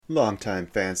Longtime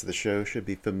fans of the show should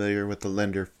be familiar with the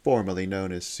lender formerly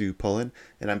known as Sue Pullen,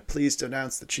 and I'm pleased to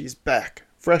announce that she's back,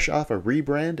 fresh off a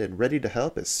rebrand and ready to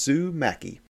help as Sue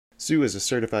Mackey. Sue is a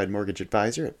certified mortgage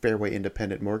advisor at Fairway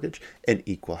Independent Mortgage, an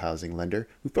equal housing lender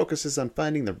who focuses on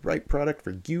finding the right product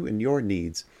for you and your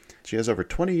needs. She has over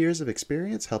 20 years of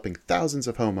experience helping thousands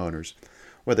of homeowners.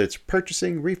 Whether it's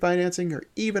purchasing, refinancing, or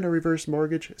even a reverse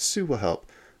mortgage, Sue will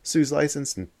help. Sue's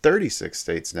licensed in 36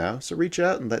 states now, so reach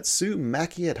out and let Sue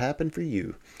Mackey it happen for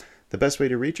you. The best way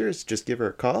to reach her is just give her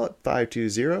a call at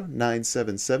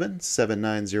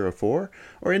 520-977-7904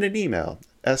 or in an email,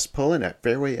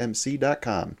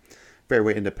 spullen@fairwaymc.com.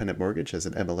 Fairway Independent Mortgage has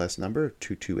an MLS number of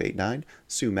 2289.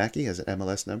 Sue Mackey has an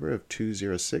MLS number of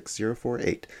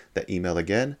 206048. That email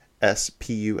again,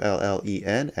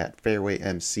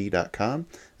 spullen@fairwaymc.com,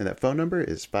 and that phone number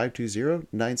is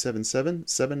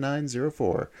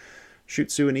 520-977-7904.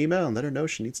 Shoot Sue an email and let her know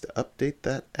she needs to update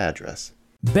that address.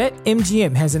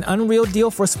 BetMGM has an unreal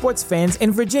deal for sports fans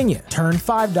in Virginia. Turn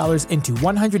 $5 into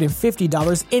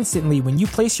 $150 instantly when you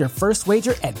place your first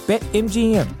wager at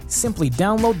BetMGM. Simply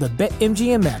download the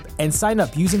BetMGM app and sign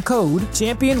up using code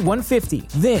Champion150.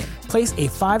 Then, place a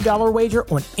 $5 wager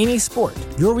on any sport.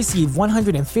 You'll receive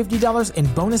 $150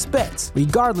 in bonus bets,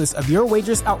 regardless of your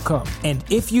wager's outcome. And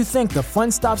if you think the fun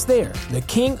stops there, the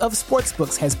king of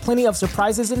sportsbooks has plenty of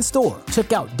surprises in store.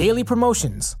 Check out daily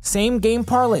promotions, same-game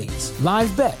parlays, live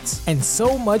bets, and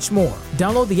so much more.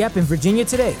 Download the app in Virginia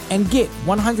today and get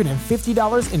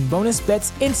 $150 in bonus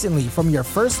bets instantly from your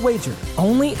first wager.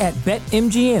 Only at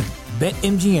BetMGM.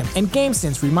 BetMGM and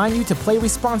GameSense remind you to play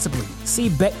responsibly. See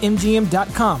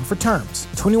BetMGM.com for terms.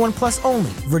 21 plus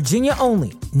only. Virginia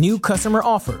only. New customer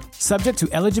offer. Subject to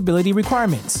eligibility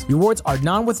requirements. Rewards are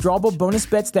non-withdrawable bonus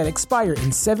bets that expire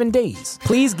in 7 days.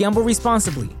 Please gamble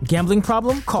responsibly. Gambling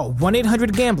problem? Call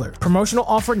 1-800-GAMBLER. Promotional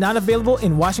offer not available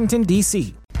in Washington,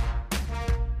 D.C.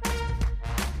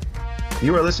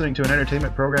 You are listening to an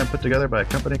entertainment program put together by a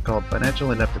company called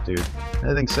Financial Ineptitude.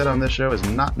 Anything said on this show is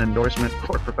not an endorsement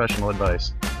or professional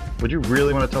advice. Would you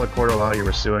really want to tell a court of law you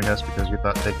were suing us because you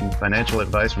thought taking financial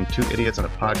advice from two idiots on a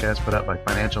podcast put out by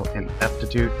Financial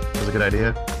Ineptitude was a good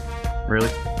idea? Really?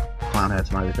 Clown hat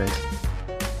smiley face.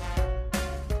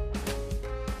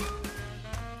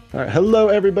 All right, hello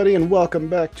everybody and welcome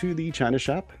back to the China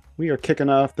Shop. We are kicking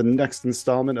off the next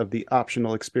installment of the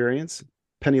optional experience.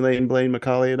 Penny Lane, Blaine,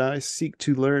 Macaulay, and I seek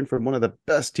to learn from one of the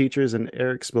best teachers in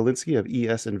Eric Smolinski of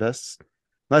ES Invests.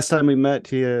 Last time we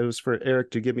met, it was for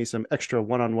Eric to give me some extra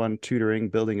one-on-one tutoring,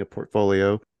 building a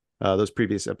portfolio. Those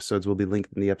previous episodes will be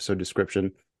linked in the episode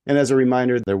description. And as a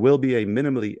reminder, there will be a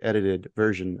minimally edited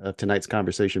version of tonight's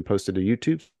conversation posted to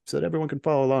YouTube so that everyone can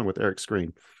follow along with Eric's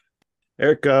screen.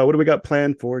 Eric, what do we got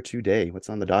planned for today? What's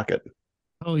on the docket?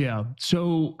 Oh, yeah.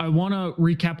 So I want to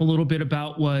recap a little bit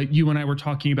about what you and I were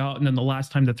talking about, and then the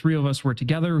last time the three of us were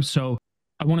together. So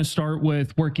I want to start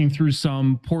with working through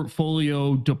some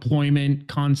portfolio deployment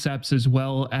concepts, as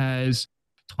well as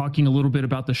talking a little bit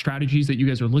about the strategies that you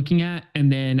guys are looking at.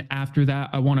 And then after that,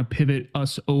 I want to pivot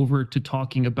us over to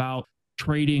talking about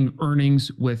trading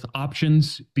earnings with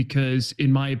options, because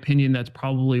in my opinion, that's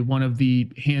probably one of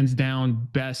the hands down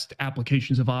best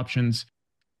applications of options.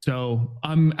 So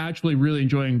I'm actually really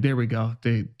enjoying, there we go.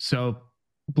 So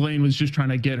Blaine was just trying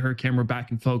to get her camera back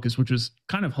in focus, which was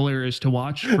kind of hilarious to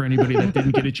watch for anybody that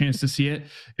didn't get a chance to see it.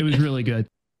 It was really good.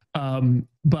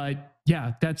 But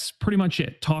yeah, that's pretty much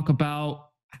it. Talk about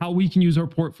how we can use our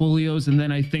portfolios. And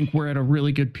then I think we're at a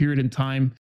really good period in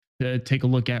time to take a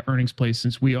look at earnings plays,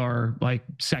 since we are like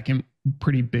second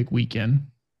pretty big weekend.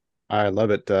 I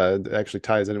love it. It actually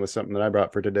ties in with something that I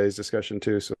brought for today's discussion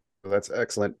too. So that's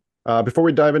excellent. Before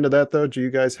we dive into that, though, do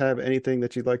you guys have anything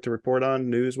that you'd like to report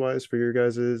on news-wise for your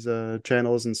guys'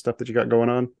 channels and stuff that you got going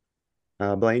on?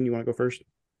 Blaine, you want to go first?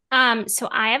 So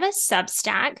I have a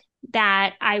Substack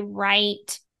that I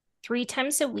write 3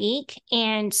 times a week,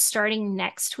 and starting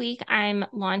next week, I'm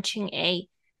launching a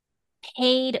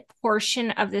paid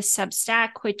portion of the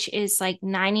Substack, which is like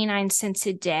 99 cents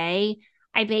a day.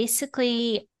 It's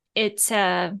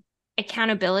a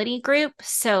accountability group.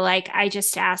 So like I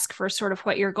just ask for sort of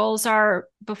what your goals are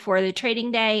before the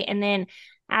trading day. And then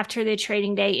after the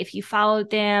trading day, if you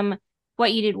followed them,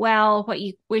 what you did well, what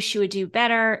you wish you would do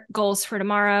better, goals for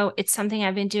tomorrow. It's something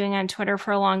I've been doing on Twitter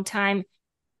for a long time.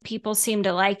 People seem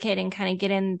to like it and kind of get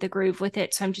in the groove with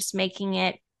it. So I'm just making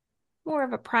it more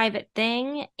of a private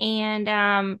thing.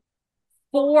 And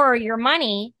for your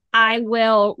money, I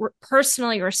will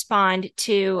personally respond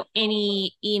to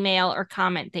any email or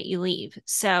comment that you leave.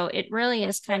 So it really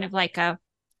is kind of like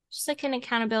just like an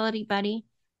accountability buddy.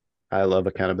 I love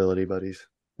accountability buddies.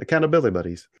 Accountability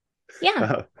buddies.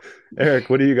 Yeah. Eric,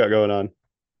 what do you got going on?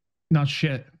 Not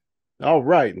shit. All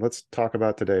right, let's talk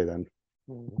about today then.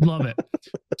 Love it.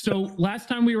 So last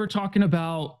time we were talking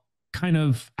about kind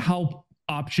of how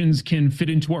options can fit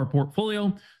into our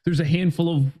portfolio. There's a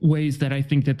handful of ways that I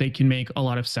think that they can make a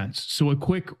lot of sense. So a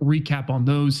quick recap on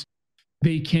those.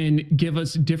 They can give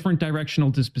us different directional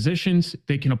dispositions.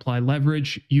 They can apply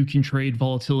leverage. You can trade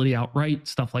volatility outright,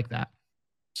 stuff like that.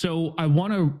 So I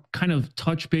want to kind of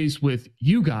touch base with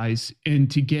you guys and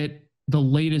to get the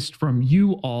latest from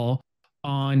you all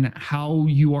on how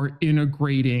you are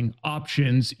integrating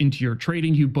options into your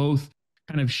trading. You both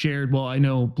kind of shared, well, I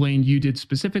know Blaine, you did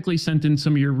specifically sent in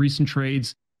some of your recent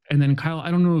trades. And then Kyle, I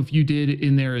don't know if you did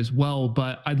in there as well,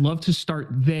 but I'd love to start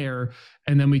there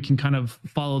and then we can kind of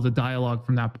follow the dialogue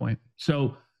from that point.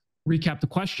 So recap the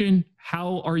question,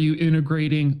 how are you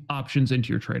integrating options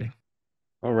into your trading?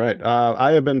 All right.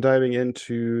 I have been diving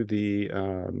into the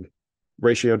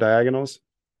ratio diagonals.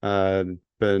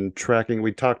 Been tracking.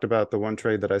 We talked about the one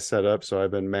trade that I set up, so I've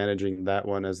been managing that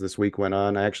one as this week went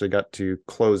on. I actually got to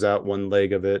close out one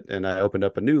leg of it, and I opened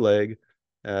up a new leg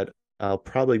that I'll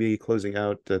probably be closing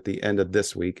out at the end of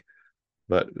this week.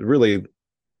 But really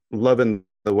loving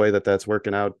the way that that's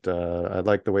working out. I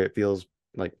like the way it feels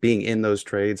like being in those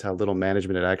trades, how little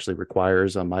management it actually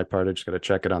requires on my part. I just got to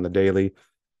check it on the daily,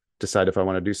 decide if I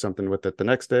want to do something with it the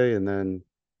next day, and then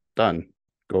done.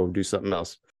 Go do something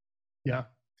else. Yeah.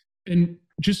 And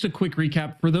just a quick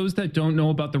recap for those that don't know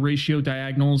about the ratio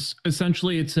diagonals,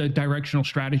 essentially it's a directional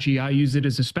strategy. I use it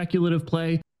as a speculative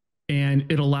play, and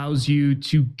it allows you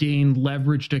to gain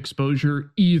leveraged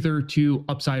exposure either to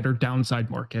upside or downside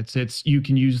markets. You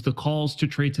can use the calls to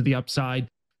trade to the upside,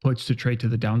 puts to trade to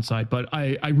the downside. But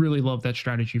I really love that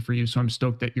strategy for you. So I'm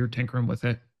stoked that you're tinkering with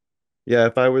it. Yeah,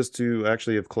 if I was to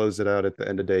actually have closed it out at the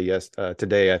end of the day,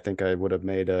 today, I think I would have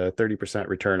made a 30%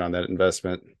 return on that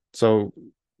investment. So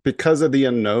because of the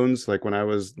unknowns, like when I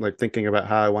was like thinking about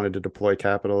how I wanted to deploy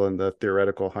capital in the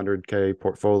theoretical 100K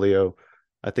portfolio,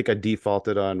 I think I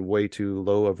defaulted on way too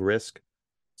low of risk.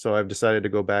 So I've decided to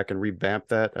go back and revamp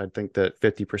that. I think that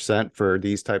 50% for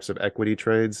these types of equity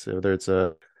trades, whether it's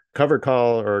a cover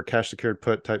call or cash secured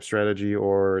put type strategy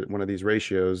or one of these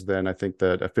ratios, then I think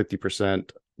that a 50%,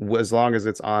 as long as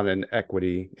it's on an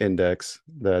equity index,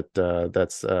 that's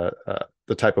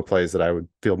the type of plays that I would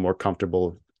feel more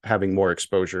comfortable having more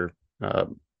exposure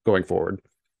going forward.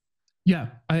 Yeah,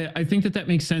 I think that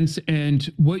makes sense.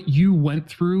 And what you went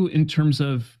through in terms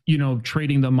of,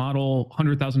 trading the model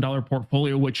 $100,000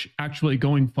 portfolio, which actually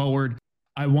going forward,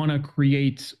 I want to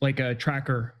create like a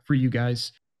tracker for you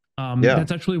guys.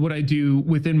 That's actually what I do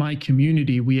within my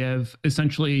community. We have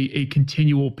essentially a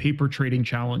continual paper trading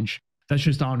challenge that's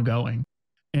just ongoing.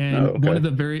 And one of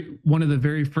the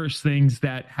very first things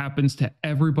that happens to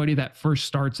everybody that first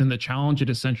starts in the challenge, it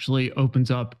essentially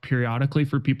opens up periodically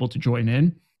for people to join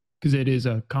in because it is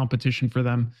a competition for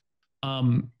them,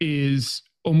 is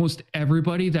almost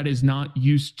everybody that is not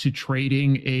used to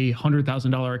trading a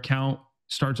 $100,000 account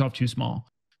starts off too small.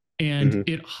 And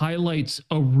it highlights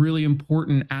a really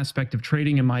important aspect of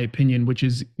trading, in my opinion, which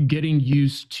is getting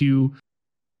used to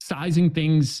sizing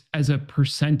things as a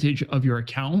percentage of your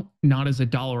account, not as a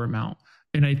dollar amount.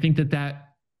 And I think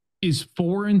that is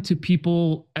foreign to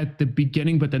people at the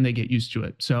beginning, but then they get used to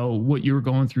it. So what you were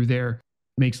going through there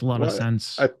makes a lot of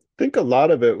sense. I think a lot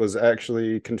of it was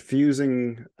actually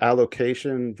confusing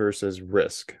allocation versus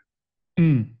risk.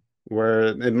 Where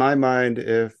in my mind,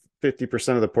 if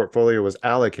 50% of the portfolio was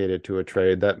allocated to a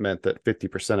trade, that meant that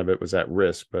 50% of it was at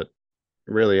risk. But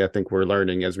really, I think we're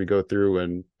learning as we go through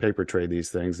and paper trade these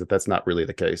things that that's not really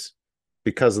the case.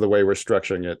 Because of the way we're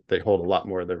structuring it, they hold a lot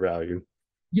more of their value.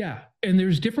 Yeah. And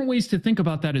there's different ways to think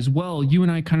about that as well. You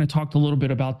and I kind of talked a little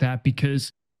bit about that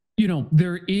because,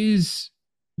 there is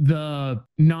the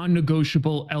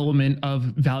non-negotiable element of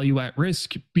value at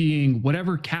risk being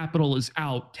whatever capital is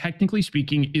out, technically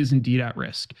speaking, is indeed at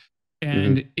risk.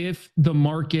 And if the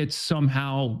market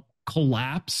somehow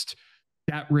collapsed,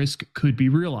 that risk could be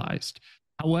realized.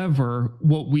 However,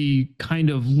 what we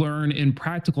kind of learn in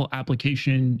practical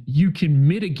application, you can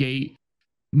mitigate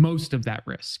most of that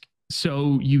risk.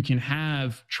 So you can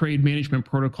have trade management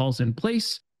protocols in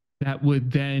place that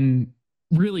would then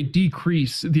really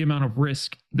decrease the amount of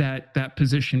risk that that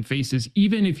position faces.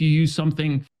 Even if you use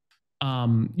something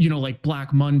like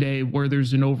Black Monday, where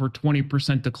there's an over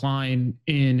 20% decline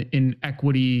in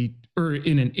equity or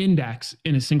in an index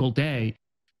in a single day,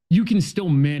 you can still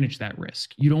manage that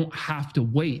risk. You don't have to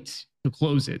wait to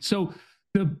close it. So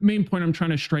the main point I'm trying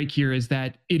to strike here is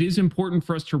that it is important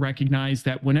for us to recognize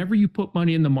that whenever you put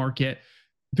money in the market,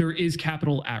 there is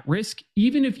capital at risk.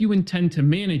 Even if you intend to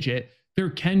manage it, there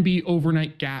can be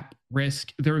overnight gap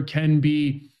risk. There can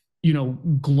be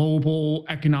global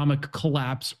economic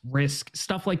collapse risk,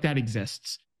 stuff like that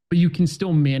exists, but you can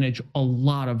still manage a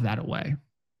lot of that away.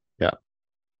 Yeah.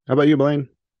 How about you, Blaine?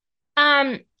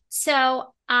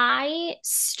 So I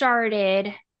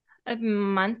started a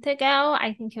month ago.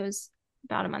 I think it was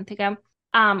about a month ago,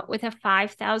 with a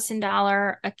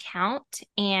 $5,000 account.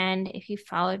 And if you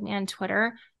followed me on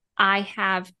Twitter, I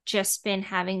have just been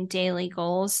having daily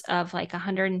goals of like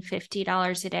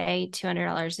 $150 a day,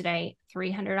 $200 a day,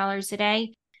 $300 a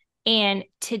day. And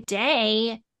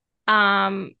today,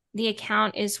 the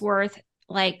account is worth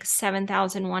like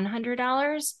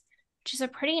 $7,100, which is a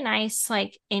pretty nice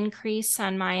like increase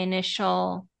on my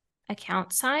initial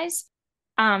account size.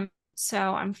 So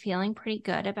I'm feeling pretty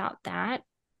good about that.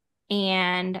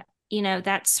 And,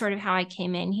 that's sort of how I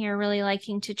came in here really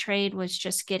liking to trade, was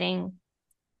just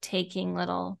taking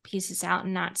little pieces out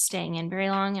and not staying in very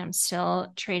long. I'm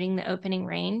still trading the opening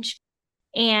range.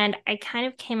 And I kind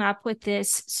of came up with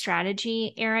this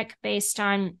strategy, Eric, based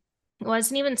on, it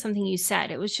wasn't even something you said.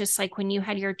 It was just like when you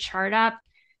had your chart up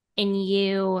and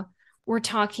you were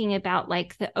talking about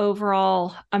like the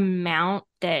overall amount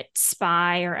that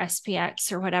SPY or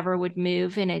SPX or whatever would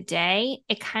move in a day,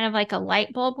 it kind of like a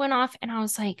light bulb went off. And I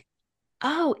was like,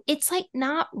 oh, it's like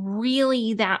not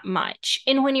really that much.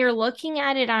 And when you're looking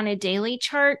at it on a daily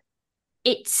chart,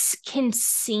 it can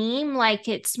seem like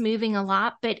it's moving a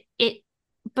lot, when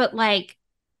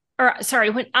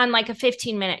on like a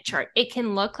 15-minute chart, it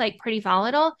can look like pretty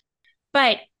volatile.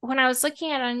 But when I was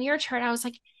looking at it on your chart, I was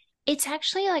like, it's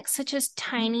actually like such a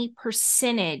tiny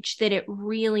percentage that it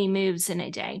really moves in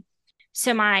a day.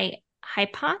 So my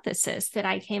hypothesis that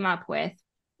I came up with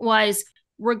was,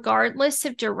 regardless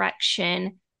of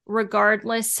direction,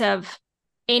 regardless of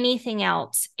anything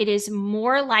else, it is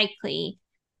more likely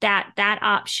that that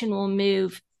option will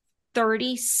move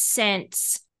 30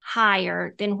 cents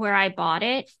higher than where I bought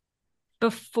it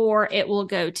before it will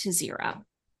go to zero.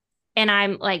 And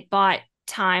I'm like bought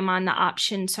time on the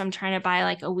option, so I'm trying to buy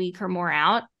like a week or more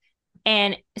out.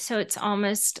 And so it's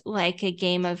almost like a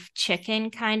game of chicken,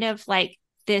 kind of like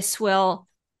this will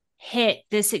hit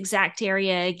this exact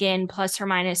area again, plus or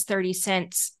minus 30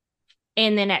 cents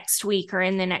in the next week or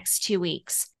in the next 2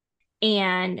 weeks.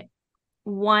 And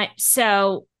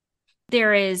so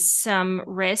there is some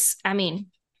risk.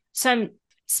 So I'm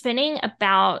spending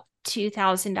about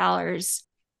 $2,000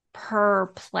 per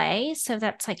play. So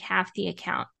that's like half the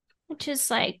account, which is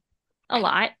like a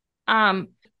lot.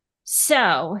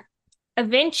 So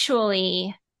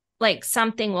eventually like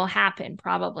something will happen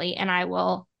probably, and I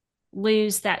will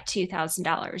lose that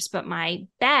 $2,000. But my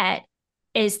bet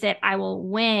is that I will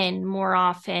win more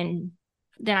often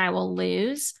than I will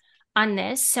lose on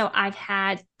this. So I've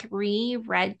had 3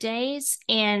 red days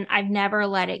and I've never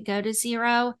let it go to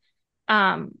zero.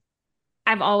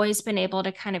 I've always been able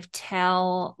to kind of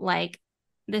tell like,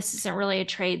 this isn't really a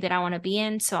trade that I want to be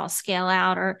in, so I'll scale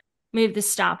out or move the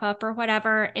stop up or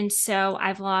whatever. And so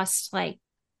I've lost like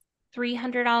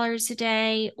 $300 a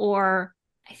day, or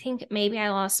I think maybe I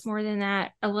lost more than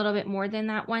that, a little bit more than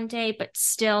that one day, but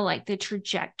still like the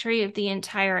trajectory of the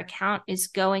entire account is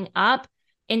going up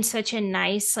in such a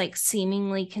nice, like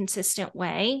seemingly consistent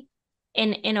way,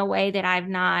 in a way that I've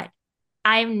not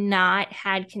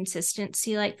had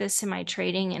consistency like this in my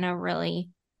trading in a really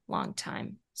long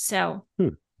time. So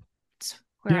that's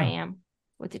where I am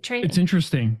with the trading. It's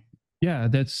interesting. Yeah,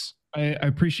 I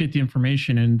appreciate the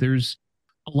information. And there's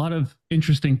a lot of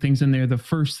interesting things in there. The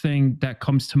first thing that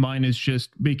comes to mind is just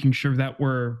making sure that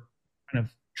we're kind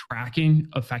of tracking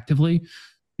effectively,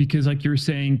 because like you're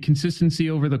saying, consistency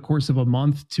over the course of a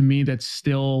month, to me, that's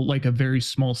still like a very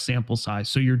small sample size.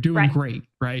 So you're doing great,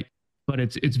 right? But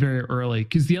it's very early.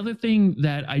 Because the other thing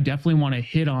that I definitely want to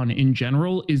hit on in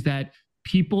general is that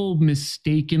people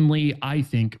mistakenly, I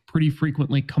think, pretty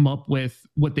frequently come up with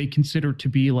what they consider to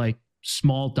be like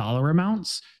small dollar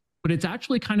amounts, but it's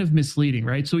actually kind of misleading,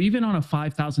 right? So even on a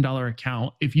 $5,000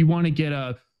 account, if you want to get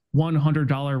a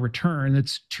 $100 return,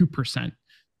 that's 2%.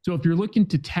 So if you're looking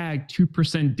to tag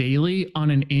 2% daily on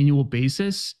an annual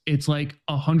basis, it's like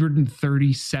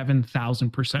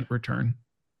 137,000% return.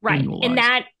 Right. Annualized. And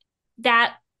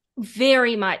that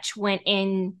very much went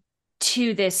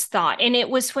into this thought. And it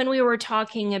was when we were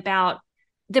talking about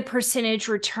the percentage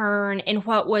return and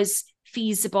what was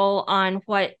feasible on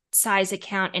what size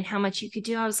account and how much you could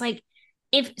do. I was like,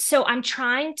 I'm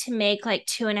trying to make like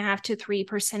 2.5 to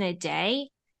 3% a day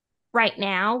right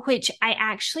now, which I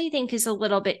actually think is a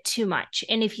little bit too much.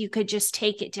 And if you could just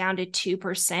take it down to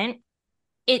 2%,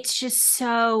 it's just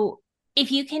so,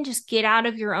 if you can just get out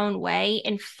of your own way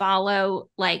and follow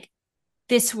like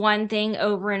this one thing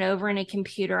over and over in a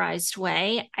computerized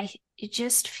way, it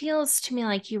just feels to me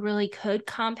like you really could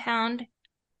compound,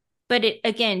 but it,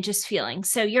 again, just feeling.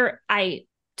 So I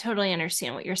totally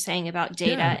understand what you're saying about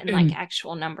data and like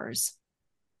actual numbers.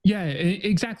 Yeah,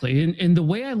 exactly. And the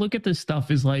way I look at this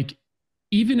stuff is like,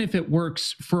 even if it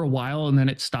works for a while and then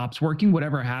it stops working,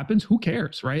 whatever happens, who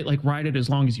cares, right? Like ride it as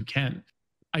long as you can.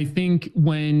 I think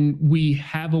when we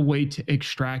have a way to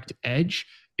extract edge,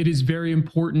 it is very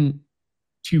important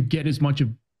to get as much of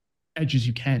edge as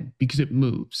you can because it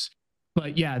moves.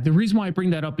 But yeah, the reason why I bring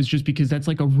that up is just because that's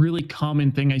like a really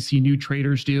common thing I see new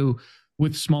traders do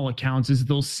with small accounts is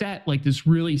they'll set like this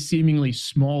really seemingly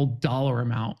small dollar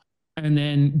amount and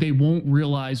then they won't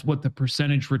realize what the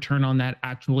percentage return on that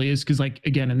actually is. Because like,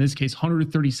 again, in this case,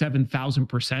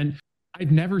 137,000%,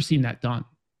 I've never seen that done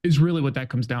is really what that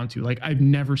comes down to. Like I've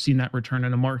never seen that return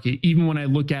in a market, even when I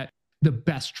look at the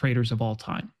best traders of all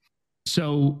time.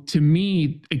 So to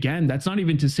me, again, that's not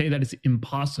even to say that it's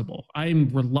impossible. I'm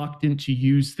reluctant to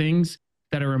use things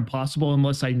that are impossible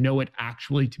unless I know it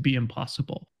actually to be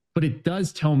impossible. But it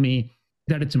does tell me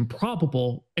that it's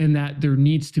improbable and that there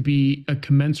needs to be a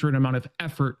commensurate amount of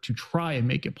effort to try and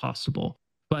make it possible.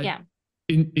 But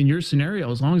in your scenario,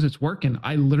 as long as it's working,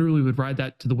 I literally would ride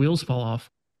that to the wheels fall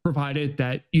off, provided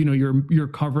that, you know, you're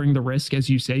covering the risk as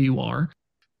you say you are.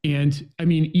 And I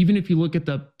mean, even if you look at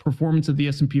the performance of the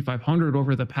S&P 500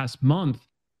 over the past month,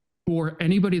 for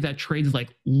anybody that trades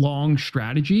like long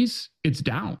strategies, it's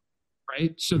down,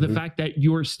 right? So the fact that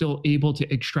you're still able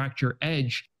to extract your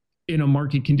edge in a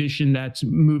market condition that's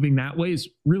moving that way is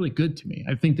really good to me.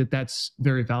 I think that that's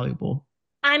very valuable.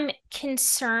 I'm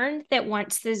concerned that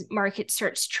once the market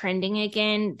starts trending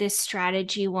again, this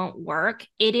strategy won't work.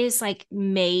 It is like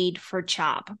made for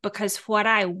chop because what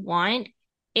I want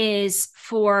is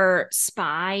for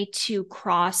SPY to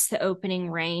cross the opening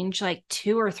range like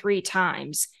 2 or 3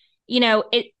 times. You know,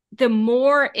 the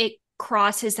more it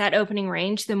crosses that opening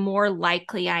range, the more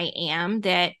likely I am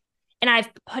that, and I've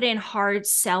put in hard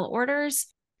sell orders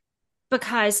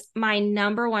because my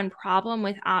number one problem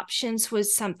with options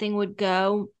was something would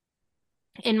go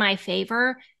in my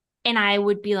favor and I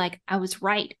would be like, I was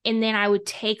right. And then I would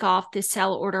take off the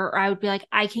sell order, or I would be like,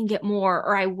 I can get more,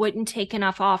 or I wouldn't take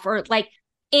enough off, or like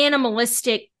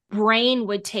animalistic brain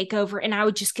would take over and I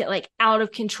would just get like out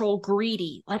of control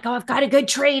greedy, like, oh, I've got a good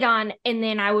trade on. And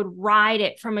then I would ride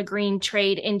it from a green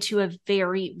trade into a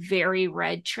very, very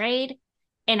red trade.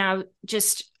 And I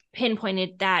just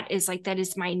pinpointed that is like, that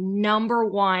is my number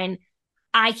one.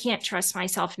 I can't trust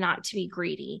myself not to be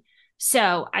greedy.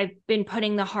 So I've been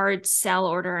putting the hard sell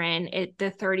order in at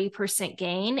the 30%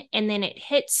 gain, and then it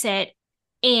hits it.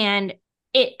 And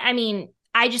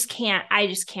I just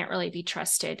can't really be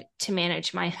trusted to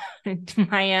manage my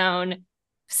own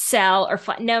sell or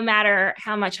no matter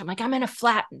how much I'm like, I'm going to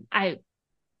flatten. I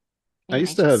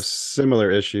used to have similar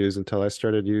issues until I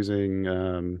started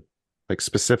using like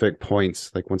specific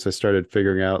points. Like once I started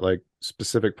figuring out like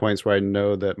specific points where I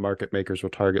know that market makers will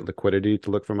target liquidity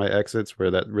to look for my exits,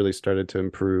 where that really started to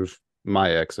improve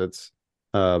my exits.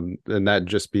 And that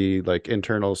just be like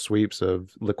internal sweeps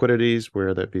of liquidities,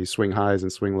 where that be swing highs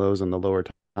and swing lows on the lower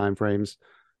time frames.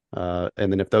 And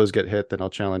then if those get hit, then I'll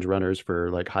challenge runners for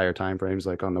like higher time frames,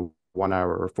 like on the 1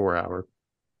 hour or 4 hour.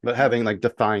 But having like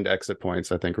defined exit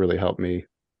points, I think really helped me.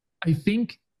 I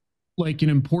think like an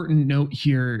important note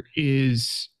here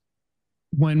is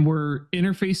when we're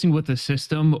interfacing with a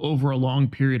system over a long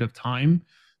period of time,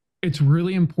 it's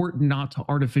really important not to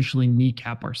artificially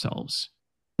kneecap ourselves.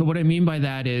 So what I mean by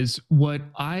that is what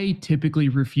I typically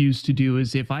refuse to do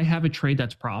is if I have a trade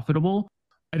that's profitable,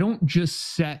 I don't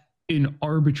just set an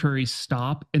arbitrary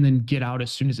stop and then get out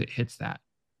as soon as it hits that,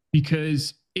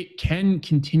 because it can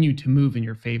continue to move in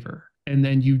your favor. And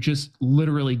then you just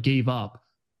literally gave up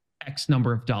X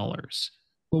number of dollars.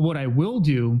 But what I will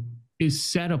do is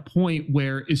set a point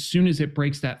where as soon as it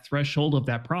breaks that threshold of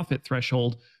that profit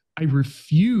threshold, I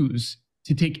refuse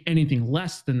to take anything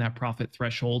less than that profit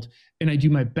threshold. And I do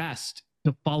my best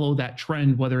to follow that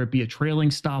trend, whether it be a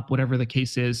trailing stop, whatever the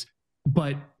case is.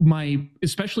 But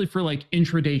especially for like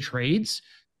intraday trades,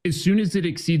 as soon as it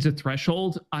exceeds a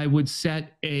threshold, I would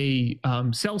set a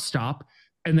sell stop.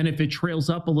 And then if it trails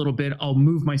up a little bit, I'll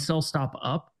move my sell stop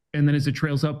up. And then as it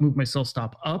trails up, move my sell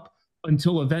stop up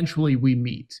until eventually we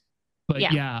meet. But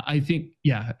I think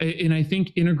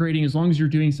integrating, as long as you're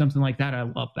doing something like that, I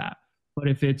love that. But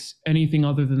if it's anything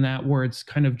other than that, where it's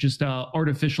kind of just a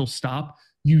artificial stop,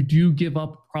 you do give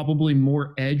up probably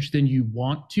more edge than you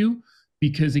want to,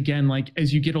 because again, like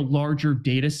as you get a larger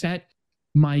data set,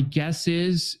 my guess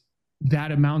is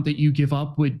that amount that you give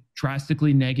up would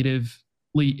drastically negatively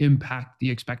impact the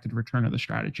expected return of the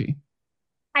strategy.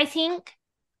 I think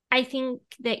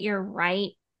that you're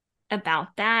right. about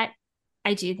that.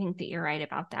 I do think that you're right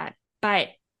about that. But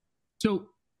so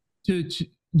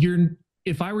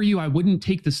if I were you, I wouldn't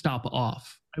take the stop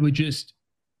off. I would just,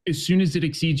 as soon as it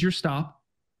exceeds your stop,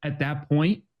 at that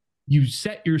point, you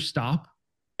set your stop.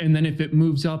 And then if it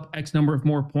moves up X number of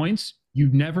more points, you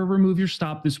never remove your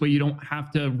stop. This way you don't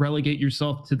have to relegate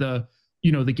yourself to the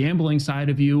gambling side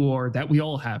of you, or that we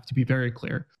all have, to be very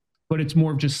clear. But it's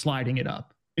more of just sliding it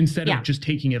up instead of just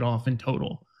taking it off in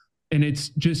total. And it's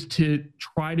just to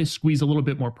try to squeeze a little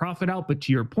bit more profit out. But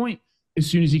to your point, as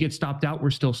soon as you get stopped out,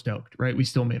 we're still stoked, right? We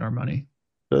still made our money.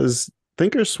 Does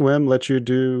Thinkorswim let you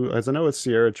do, as I know with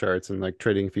Sierra charts and like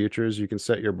trading futures, you can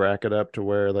set your bracket up to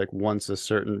where like once a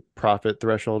certain profit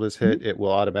threshold is hit, it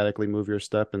will automatically move your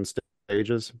step in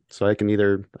stages. So I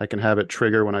can have it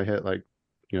trigger when I hit like,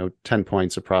 10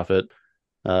 points of profit,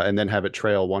 and then have it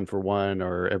trail 1 for 1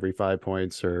 or every 5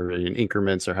 points or in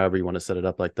increments or however you want to set it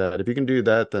up like that. If you can do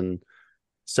that, then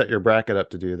set your bracket up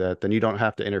to do that. Then you don't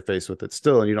have to interface with it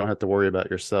still, and you don't have to worry about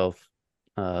yourself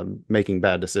making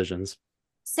bad decisions.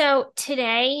 So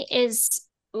today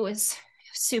was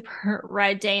super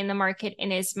red day in the market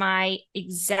and is my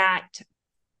exact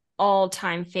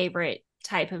all-time favorite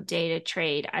type of day to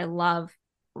trade. I love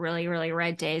really, really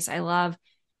red days. I love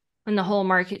when the whole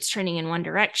market's trending in one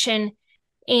direction.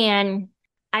 And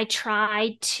I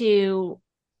try to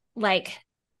like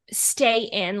stay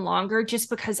in longer just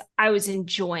because I was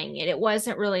enjoying it. It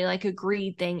wasn't really like a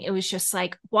greed thing. It was just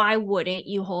like, why wouldn't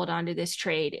you hold on to this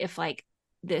trade if like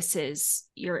this is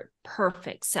your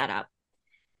perfect setup?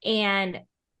 And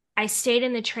I stayed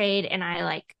in the trade and I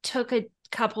like took a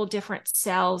couple different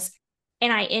sells,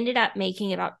 and I ended up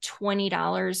making about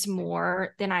 $20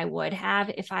 more than I would have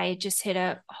if I had just hit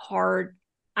a hard,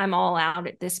 I'm all out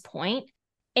at this point.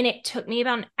 And it took me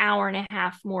about an hour and a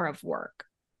half more of work.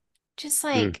 Just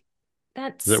like,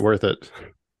 is it worth it?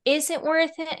 Is it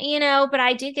worth it? But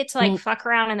I did get to like fuck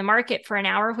around in the market for an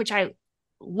hour, which I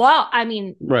love. I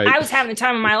mean, right. I was having the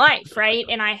time of my life, right?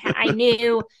 And I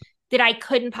knew that I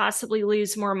couldn't possibly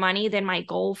lose more money than my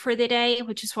goal for the day,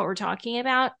 which is what we're talking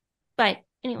about. But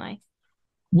anyway.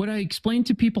 What I explain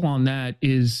to people on that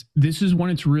is this is when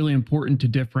it's really important to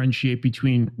differentiate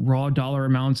between raw dollar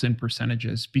amounts and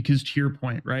percentages, because to your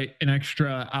point, right, an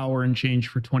extra hour and change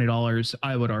for $20,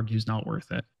 I would argue is not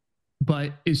worth it.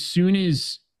 But as soon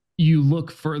as you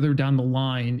look further down the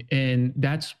line, and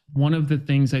that's one of the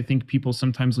things I think people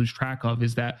sometimes lose track of,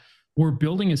 is that we're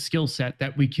building a skill set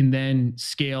that we can then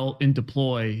scale and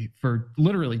deploy for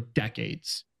literally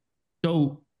decades.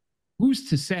 So who's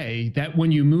to say that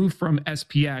when you move from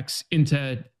SPX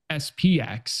into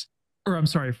SPX, or I'm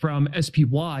sorry, from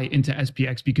SPY into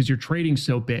SPX, because you're trading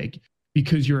so big,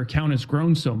 because your account has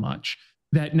grown so much,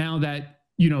 that now that,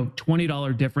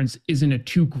 $20 difference isn't a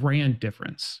 $2,000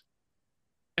 difference.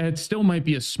 And it still might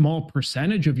be a small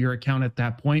percentage of your account at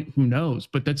that point, who knows,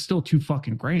 but that's still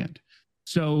 $2,000.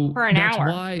 So for an that's hour,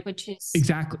 why, which is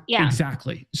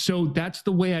exactly. So that's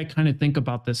the way I kind of think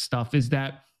about this stuff, is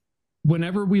that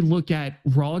whenever we look at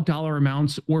raw dollar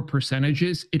amounts or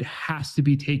percentages, it has to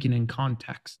be taken in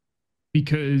context.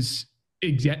 Because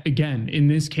again, in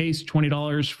this case,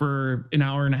 $20 for an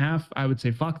hour and a half, I would say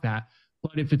fuck that.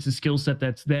 But if it's a skill set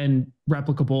that's then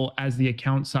replicable as the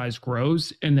account size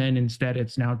grows, and then instead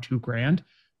it's now $2,000,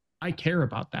 I care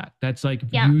about that. That's like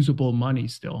usable money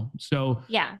still. So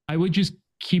I would just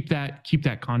keep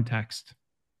that context.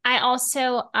 I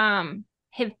also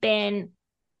have been,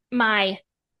 my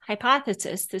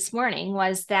hypothesis this morning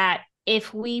was that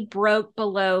if we broke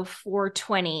below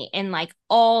 420 and like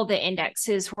all the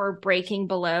indexes were breaking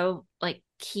below like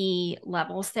key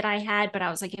levels that I had, but I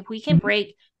was like, if we can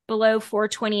break below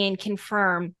 420 and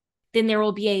confirm, then there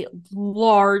will be a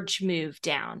large move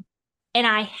down. And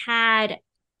I had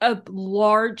a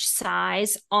large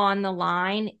size on the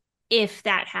line if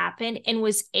that happened, and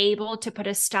was able to put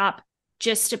a stop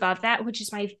just above that, which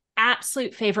is my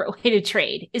absolute favorite way to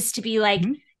trade, is to be like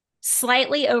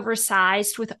slightly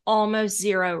oversized with almost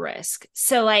zero risk.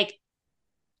 So like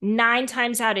 9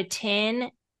 times out of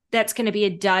 10, that's going to be a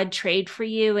dud trade for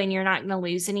you and you're not going to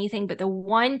lose anything. But the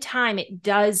one time it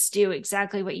does do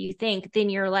exactly what you think, then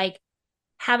you're like,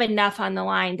 have enough on the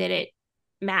line that it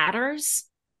matters,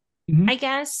 I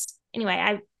guess.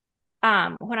 Anyway,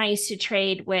 when I used to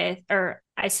trade with, or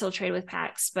I still trade with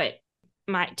Pax, but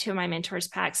two of my mentors,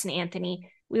 Pax and Anthony,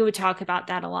 we would talk about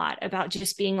that a lot, about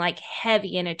just being like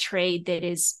heavy in a trade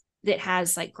that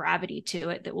has like gravity to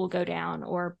it, that will go down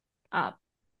or up,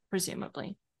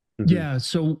 presumably. Yeah.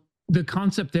 So the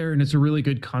concept there, and it's a really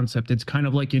good concept, it's kind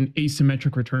of like an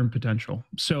asymmetric return potential.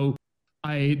 So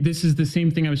This is the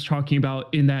same thing I was talking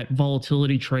about in that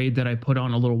volatility trade that I put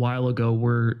on a little while ago,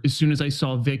 where as soon as I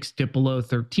saw VIX dip below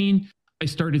 13, I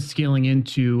started scaling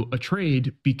into a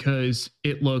trade because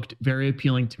it looked very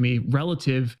appealing to me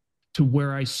relative to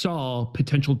where I saw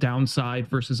potential downside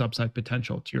versus upside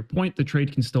potential. To your point, the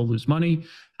trade can still lose money.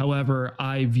 However,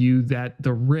 I view that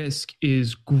the risk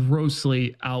is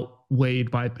grossly outweighed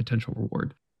by potential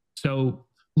reward. So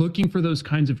looking for those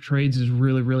kinds of trades is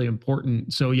really, really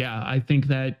important. So yeah, I think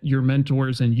that your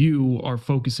mentors and you are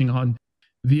focusing on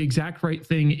the exact right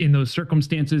thing in those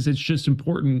circumstances. It's just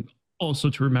important also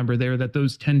to remember there that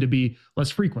those tend to be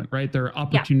less frequent, right? They're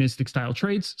opportunistic style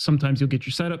trades. Sometimes you'll get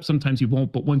your setup, sometimes you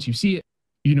won't, but once you see it,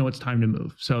 you know it's time to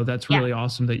move. So that's really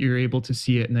awesome that you're able to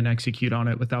see it and then execute on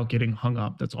it without getting hung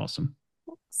up. That's awesome.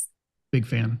 Big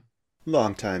fan.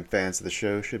 Longtime fans of the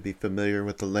show should be familiar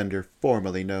with the lender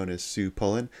formerly known as Sue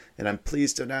Pullen, and I'm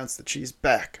pleased to announce that she's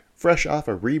back, fresh off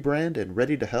a rebrand and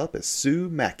ready to help as Sue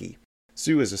Mackey.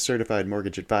 Sue is a certified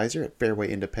mortgage advisor at Fairway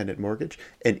Independent Mortgage,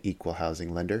 an equal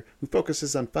housing lender who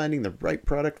focuses on finding the right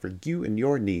product for you and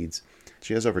your needs.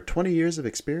 She has over 20 years of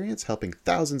experience helping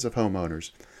thousands of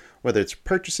homeowners. Whether it's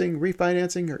purchasing,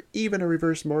 refinancing, or even a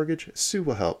reverse mortgage, Sue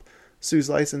will help. Sue's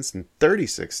licensed in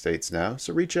 36 states now,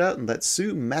 so reach out and let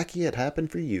Sue Mackey it happen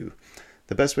for you.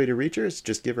 The best way to reach her is to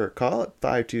just give her a call at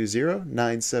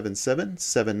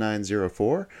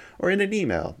 520-977-7904 or in an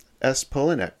email,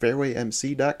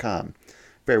 spullen@fairwaymc.com.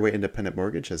 Fairway Independent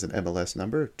Mortgage has an MLS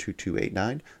number of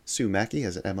 2289. Sue Mackey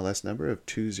has an MLS number of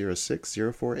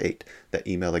 206048. That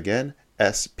email again,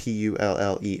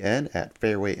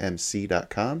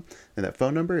 spullen@fairwaymc.com, and that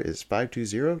phone number is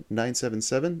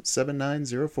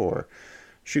 520-977-7904.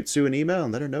 Shoot Sue an email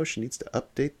and let her know she needs to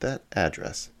update that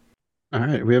address. All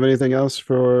right. We have anything else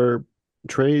for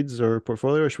trades or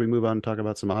portfolio, or should we move on and talk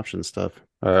about some option stuff?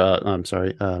 Or,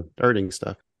 earnings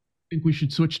stuff. I think we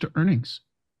should switch to earnings.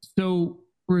 So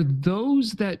for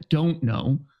those that don't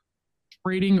know,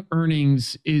 trading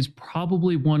earnings is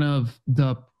probably one of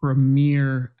the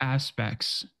premier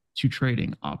aspects to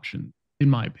trading options, in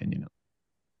my opinion.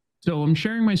 So I'm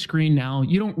sharing my screen now.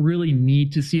 You don't really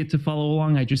need to see it to follow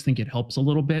along. I just think it helps a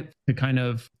little bit to kind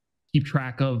of keep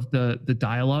track of the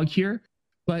dialogue here.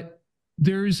 But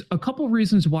there's a couple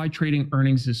reasons why trading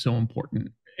earnings is so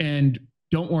important. And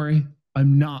don't worry,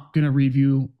 I'm not going to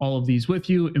review all of these with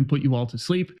you and put you all to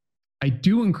sleep. I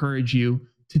do encourage you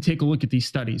to take a look at these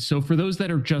studies. So for those that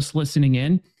are just listening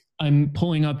in, I'm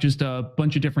pulling up just a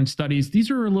bunch of different studies. These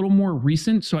are a little more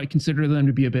recent, so I consider them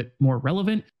to be a bit more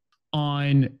relevant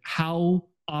on how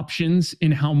options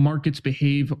and how markets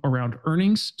behave around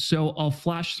earnings. So I'll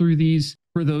flash through these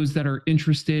for those that are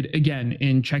interested, again,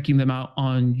 in checking them out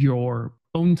on your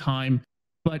own time.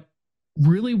 But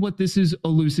really what this is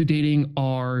elucidating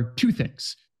are two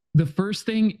things. The first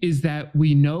thing is that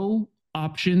we know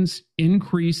options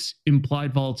increase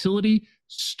implied volatility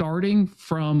starting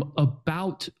from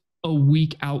about a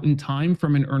week out in time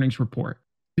from an earnings report.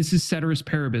 This is ceteris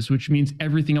paribus, which means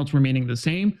everything else remaining the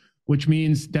same, which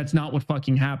means that's not what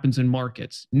fucking happens in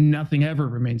markets. Nothing ever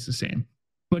remains the same.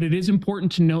 But it is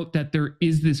important to note that there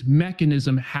is this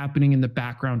mechanism happening in the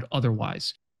background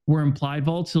otherwise, where implied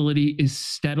volatility is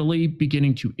steadily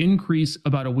beginning to increase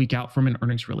about a week out from an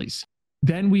earnings release.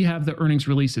 Then we have the earnings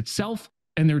release itself,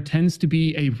 and there tends to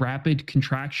be a rapid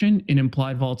contraction in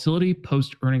implied volatility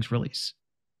post-earnings release.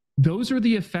 Those are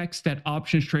the effects that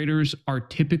options traders are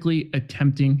typically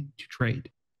attempting to trade.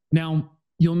 Now,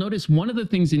 you'll notice one of the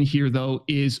things in here, though,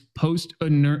 is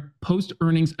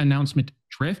post-earnings announcement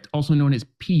drift, also known as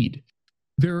PEAD.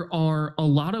 There are a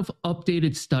lot of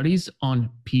updated studies on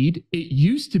PEAD. It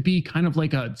used to be kind of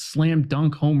like a slam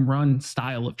dunk home run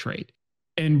style of trade.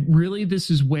 And really, this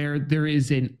is where there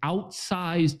is an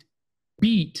outsized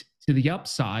beat to the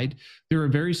upside. There are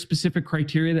very specific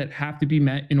criteria that have to be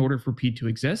met in order for PEAD to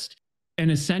exist.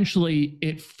 And essentially,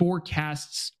 it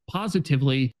forecasts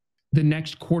positively the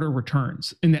next quarter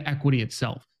returns in the equity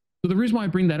itself. So the reason why I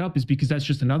bring that up is because that's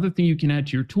just another thing you can add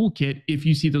to your toolkit if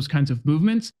you see those kinds of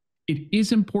movements. It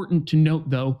is important to note,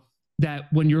 though,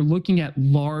 that when you're looking at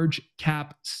large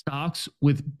cap stocks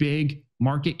with big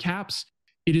market caps,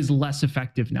 it is less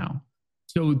effective now.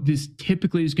 So this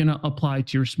typically is going to apply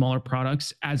to your smaller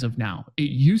products as of now. It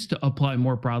used to apply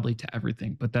more broadly to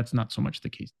everything, but that's not so much the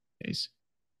case these days.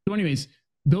 So anyways,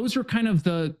 those are kind of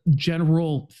the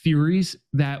general theories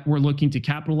that we're looking to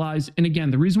capitalize. And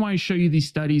again, the reason why I show you these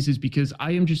studies is because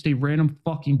I am just a random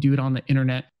fucking dude on the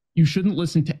internet. You shouldn't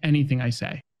listen to anything I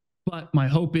say. But my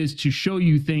hope is to show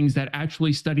you things that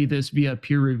actually study this via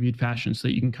peer-reviewed fashion so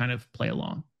that you can kind of play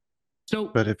along. So,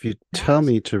 but if you tell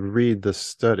me to read the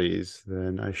studies,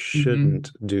 then I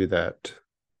shouldn't do that.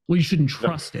 Well, you shouldn't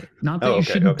trust it. Not that Oh, you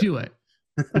okay, shouldn't okay. do it.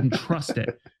 You shouldn't trust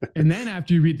it. And then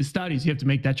after you read the studies, you have to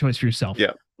make that choice for yourself.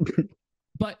 Yeah.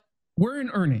 But we're in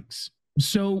earnings.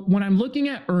 So when I'm looking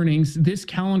at earnings, this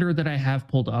calendar that I have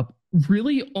pulled up,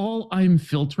 really all I'm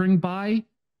filtering by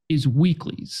is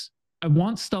weeklies. I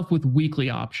want stuff with weekly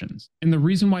options. And the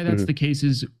reason why that's the case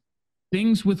is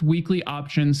things with weekly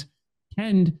options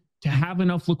tend to have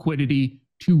enough liquidity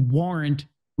to warrant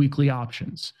weekly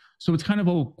options. So it's kind of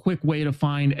a quick way to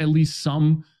find at least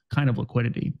some kind of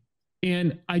liquidity.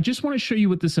 And I just want to show you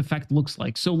what this effect looks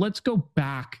like. So let's go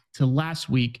back to last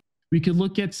week. We could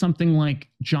look at something like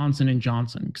Johnson &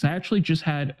 Johnson, because I actually just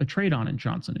had a trade on in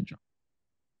Johnson & Johnson.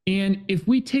 And if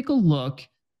we take a look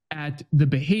at the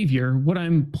behavior, what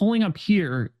I'm pulling up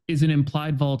here is an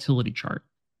implied volatility chart.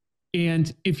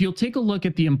 And if you'll take a look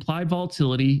at the implied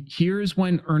volatility, here's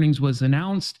when earnings was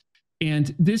announced.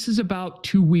 And this is about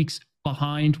 2 weeks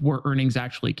behind where earnings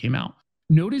actually came out.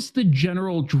 Notice the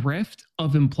general drift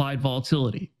of implied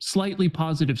volatility, slightly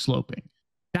positive sloping.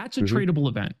 That's a tradable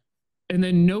event. And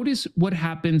then notice what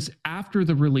happens after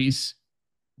the release,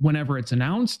 whenever it's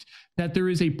announced, that there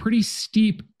is a pretty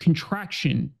steep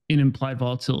contraction in implied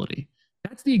volatility.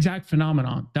 That's the exact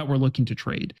phenomenon that we're looking to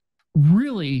trade.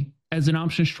 Really, as an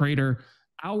options trader,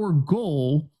 our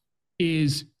goal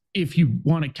is, if you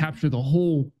want to capture the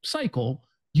whole cycle,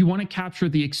 you want to capture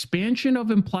the expansion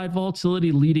of implied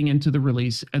volatility leading into the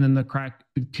release, and then the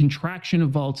contraction of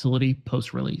volatility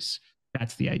post-release.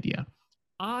 That's the idea.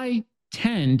 I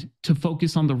tend to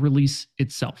focus on the release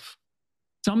itself.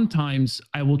 Sometimes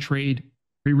I will trade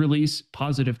pre-release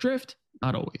positive drift,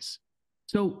 not always.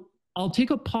 So I'll take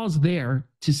a pause there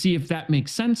to see if that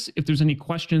makes sense, if there's any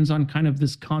questions on kind of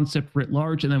this concept writ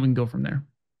large, and then we can go from there.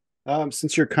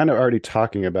 Since you're kind of already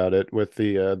talking about it with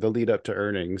the lead up to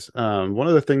earnings, one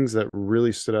of the things that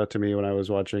really stood out to me when I was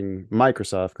watching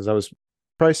Microsoft, because I was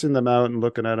pricing them out and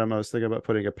looking at them, I was thinking about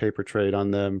putting a paper trade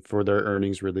on them for their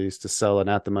earnings release to sell an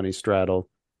at the money straddle,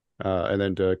 and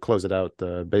then to close it out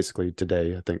basically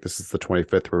today. I think this is the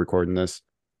 25th we're recording this,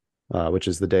 which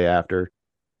is the day after.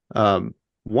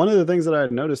 One of the things that I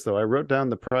noticed, though, I wrote down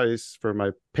the price for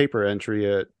my paper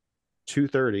entry at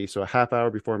 2:30, so a half hour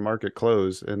before market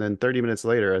close, and then 30 minutes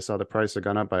later I saw the price had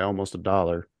gone up by almost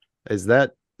 $1. Is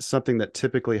that something that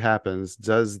typically happens?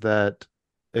 Does that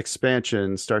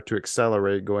expansion start to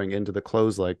accelerate going into the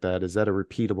close like that? Is that a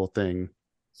repeatable thing?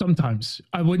 Sometimes.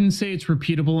 I wouldn't say it's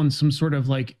repeatable in some sort of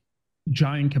like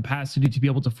giant capacity to be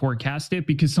able to forecast it,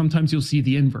 because sometimes you'll see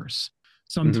the inverse.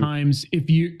 Sometimes if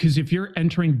you're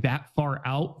entering that far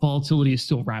out, volatility is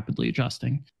still rapidly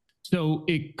adjusting. So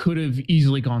it could have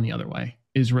easily gone the other way,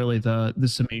 is really the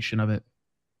summation of it.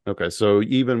 Okay, so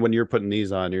even when you're putting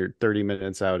these on, your 30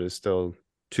 minutes out is still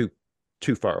too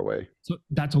far away. So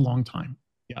that's a long time.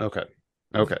 Yeah. Okay.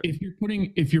 If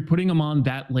you're putting them on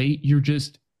that late, you're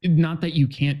just, not that you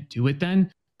can't do it then,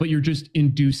 but you're just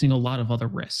inducing a lot of other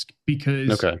risk,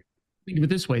 because think of it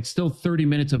this way, it's still 30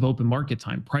 minutes of open market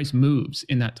time. Price moves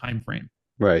in that time frame.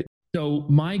 Right. So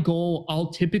my goal,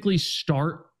 I'll typically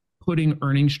start putting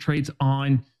earnings trades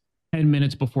on 10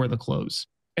 minutes before the close.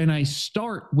 And I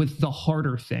start with the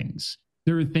harder things.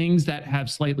 There are things that have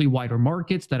slightly wider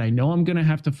markets that I know I'm going to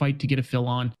have to fight to get a fill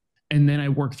on. And then I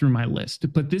work through my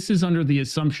list. But this is under the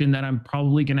assumption that I'm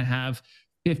probably going to have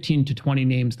 15 to 20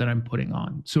 names that I'm putting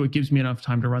on. So it gives me enough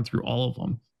time to run through all of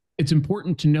them. It's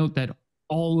important to note that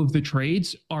all of the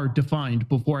trades are defined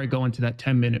before I go into that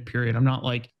 10-minute period. I'm not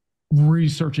like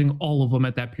researching all of them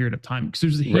at that period of time, because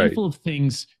there's a handful of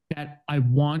things that I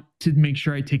want to make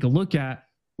sure I take a look at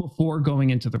before going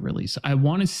into the release. I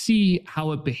want to see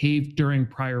how it behaved during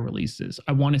prior releases.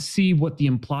 I want to see what the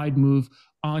implied move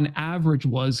on average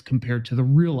was compared to the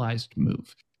realized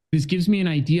move. This gives me an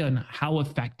idea on how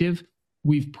effective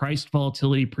we've priced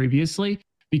volatility previously,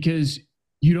 because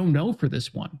you don't know for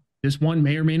this one. This one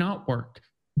may or may not work,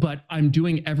 but I'm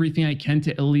doing everything I can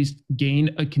to at least gain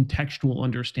a contextual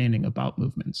understanding about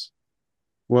movements.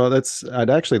 Well, I'd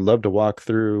actually love to walk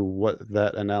through what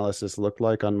that analysis looked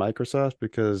like on Microsoft,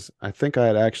 because I think I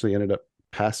had actually ended up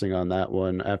passing on that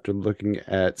one after looking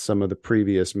at some of the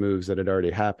previous moves that had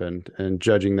already happened and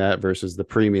judging that versus the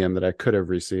premium that I could have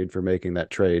received for making that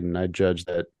trade. And I judged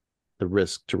that the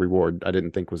risk to reward I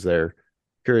didn't think was there.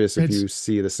 Curious if you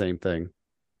see the same thing.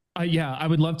 Yeah, I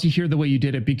would love to hear the way you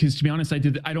did it, because to be honest, I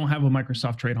don't have a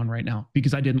Microsoft trade on right now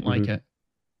because I didn't like it.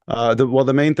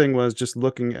 The main thing was just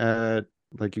looking at,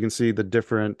 like, you can see the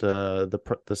different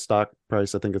the stock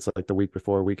price. I think it's like the week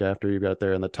before, week after, you got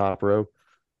there in the top row.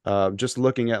 Just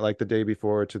looking at like the day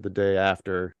before to the day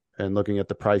after and looking at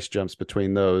the price jumps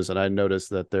between those, and I noticed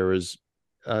that there was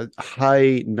a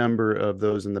high number of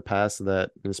those in the past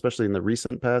that, and especially in the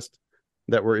recent past,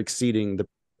 that were exceeding the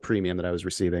premium that I was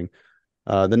receiving.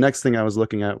 The next thing I was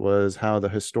looking at was how the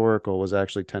historical was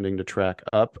actually tending to track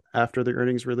up after the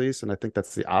earnings release. And I think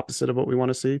that's the opposite of what we want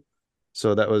to see.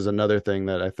 So that was another thing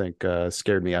that I think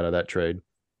scared me out of that trade.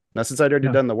 Now, since I'd already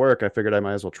done the work, I figured I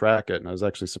might as well track it. And I was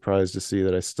actually surprised to see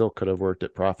that I still could have worked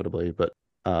it profitably. But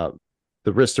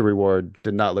the risk to reward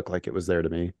did not look like it was there to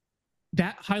me.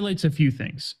 That highlights a few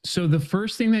things. So the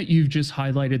first thing that you've just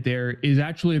highlighted there is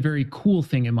actually a very cool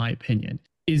thing, in my opinion,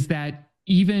 is that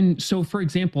even so, for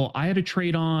example, I had a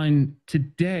trade on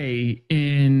today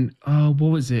in what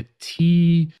was it?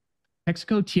 Texaco,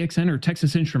 TXN, or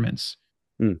Texas Instruments?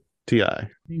 TI.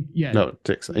 Yeah. No,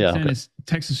 Texas. Yeah. Okay. Is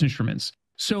Texas Instruments.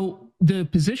 So the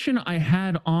position I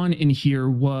had on in here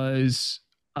was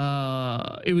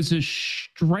it was a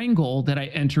strangle that I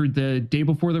entered the day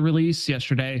before the release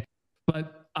yesterday,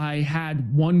 but I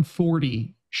had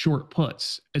 140 short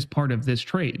puts as part of this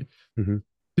trade. Mm-hmm.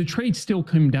 The trade still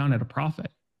came down at a profit.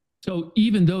 So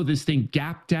even though this thing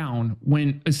gapped down,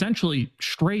 went essentially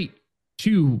straight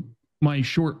to my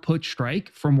short put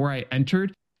strike from where I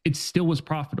entered, it still was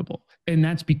profitable. And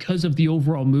that's because of the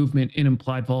overall movement in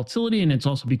implied volatility. And it's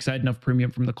also because I had enough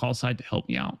premium from the call side to help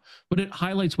me out. But it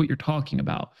highlights what you're talking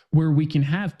about, where we can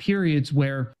have periods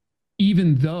where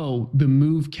even though the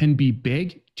move can be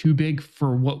big, too big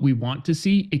for what we want to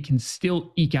see, it can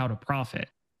still eke out a profit.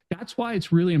 That's why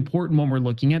it's really important when we're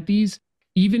looking at these.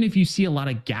 Even if you see a lot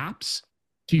of gaps,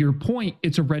 to your point,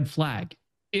 it's a red flag.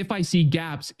 If I see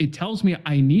gaps, it tells me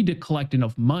I need to collect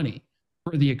enough money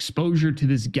for the exposure to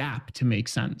this gap to make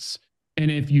sense.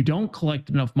 And if you don't collect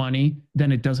enough money,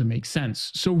 then it doesn't make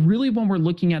sense. So really, when we're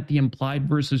looking at the implied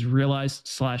versus realized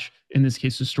 / in this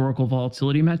case, historical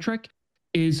volatility metric,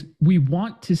 is we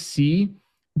want to see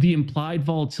the implied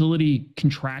volatility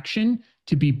contraction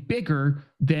to be bigger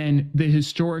than the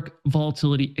historic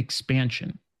volatility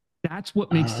expansion. That's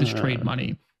what makes this trade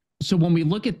money. So when we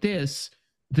look at this,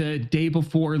 the day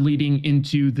before leading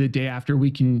into the day after,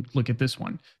 we can look at this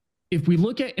one. If we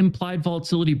look at implied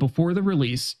volatility before the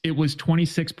release, it was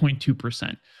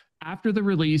 26.2%. After the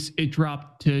release, it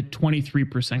dropped to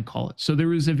 23%, call it. So there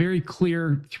was a very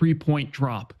clear 3-point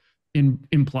drop in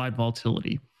implied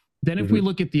volatility. Then if we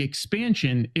look at the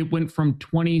expansion, it went from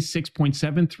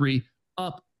 26.73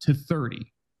 up to 30.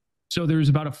 So there's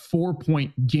about a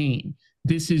 4-point gain.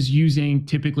 This is using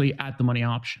typically at the money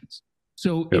options.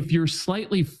 So if you're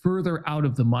slightly further out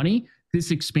of the money,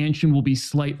 this expansion will be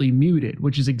slightly muted,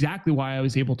 which is exactly why I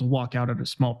was able to walk out at a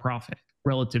small profit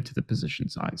relative to the position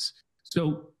size.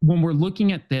 So when we're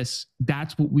looking at this,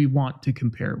 that's what we want to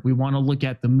compare. We want to look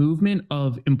at the movement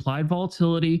of implied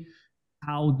volatility,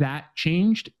 how that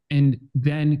changed, and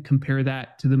then compare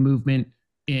that to the movement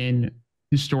in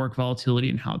historic volatility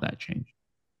and how that changed.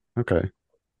 Okay.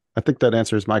 I think that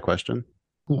answers my question.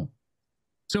 Cool.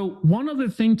 So one other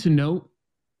thing to note,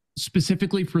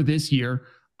 specifically for this year,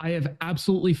 I have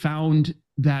absolutely found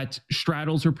that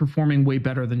straddles are performing way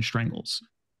better than strangles.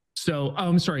 So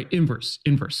I'm sorry, inverse,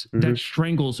 that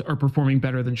strangles are performing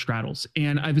better than straddles.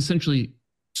 And I've essentially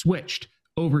switched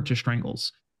over to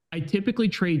strangles. I typically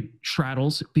trade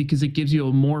straddles because it gives you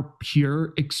a more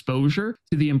pure exposure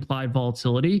to the implied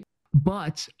volatility.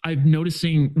 But I'm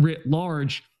noticing writ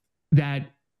large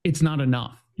that it's not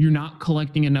enough. You're not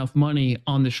collecting enough money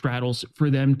on the straddles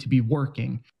for them to be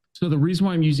working. So the reason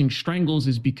why I'm using strangles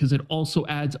is because it also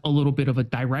adds a little bit of a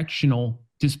directional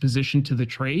disposition to the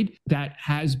trade that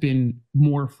has been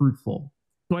more fruitful.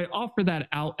 So I offer that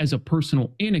out as a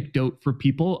personal anecdote for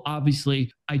people.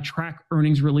 Obviously, I track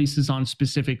earnings releases on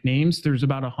specific names. There's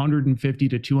about 150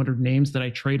 to 200 names that I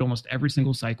trade almost every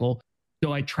single cycle.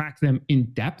 So I track them in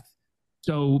depth.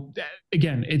 So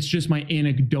again, it's just my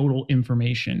anecdotal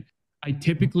information. I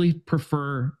typically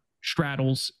prefer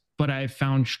straddles, but I've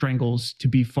found strangles to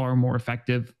be far more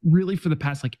effective really for the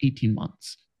past 18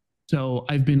 months. So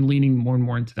I've been leaning more and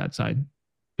more into that side.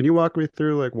 Can you walk me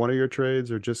through one of your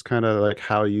trades or just kind of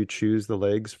how you choose the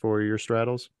legs for your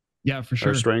straddles? Yeah, for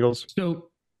sure. Or strangles? So,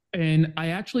 and I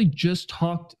actually just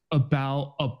talked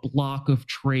about a block of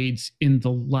trades in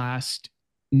the last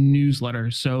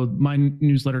newsletter. So my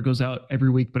newsletter goes out every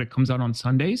week, but it comes out on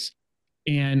Sundays.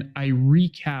 And I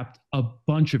recapped a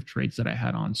bunch of trades that I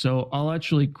had on. So I'll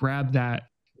actually grab that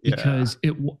because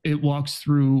it walks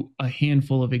through a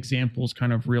handful of examples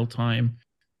kind of real time.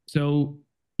 So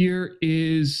here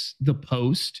is the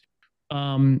post.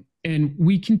 And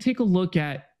we can take a look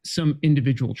at some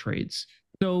individual trades.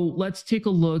 So let's take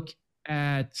a look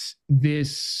at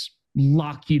this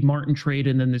Lockheed Martin trade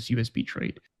and then this USB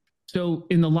trade. So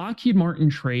in the Lockheed Martin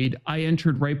trade, I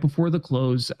entered right before the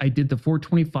close. I did the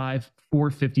 425,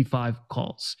 455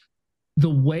 calls. The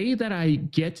way that I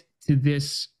get to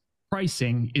this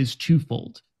pricing is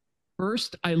twofold.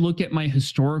 First, I look at my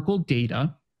historical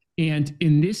data. And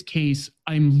in this case,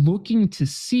 I'm looking to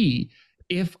see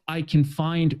if I can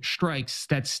find strikes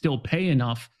that still pay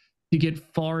enough to get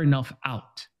far enough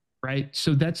out, right?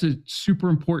 So that's a super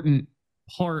important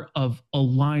part of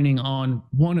aligning on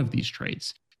one of these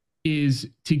trades, is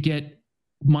to get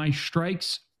my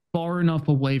strikes far enough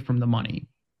away from the money.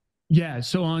 Yeah,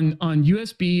 so on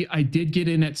USB, I did get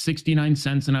in at 69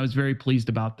 cents, and I was very pleased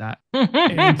about that.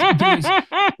 And there's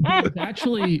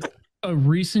actually a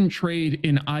recent trade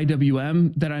in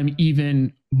IWM that I'm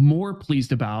even more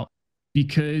pleased about,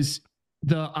 because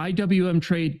the IWM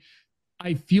trade,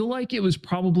 I feel like it was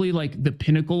probably like the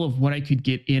pinnacle of what I could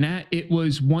get in at. It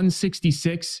was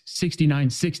 166, 69,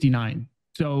 69.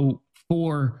 So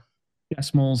 4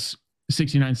 decimals,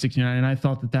 69, 69. And I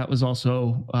thought that was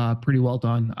also pretty well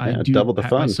done. I do double the pat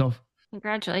fun. myself.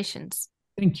 Congratulations.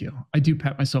 Thank you. I do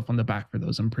pat myself on the back for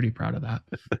those. I'm pretty proud of that.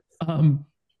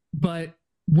 But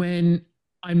when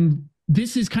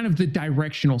this is kind of the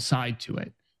directional side to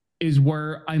it, is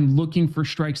where I'm looking for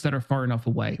strikes that are far enough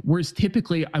away. Whereas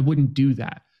typically I wouldn't do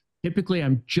that. Typically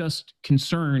I'm just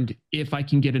concerned if I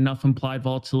can get enough implied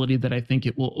volatility that I think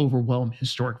it will overwhelm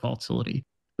historic volatility.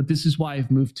 But this is why I've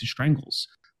moved to strangles,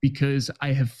 because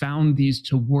I have found these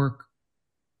to work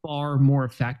far more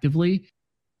effectively,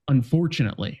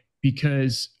 unfortunately,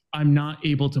 because I'm not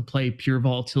able to play pure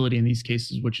volatility in these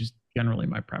cases, which is generally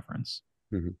my preference.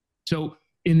 Mm-hmm. So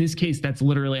in this case, that's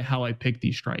literally how I picked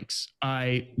these strikes.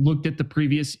 I looked at the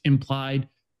previous implied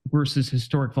versus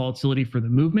historic volatility for the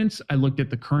movements. I looked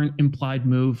at the current implied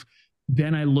move.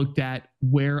 Then I looked at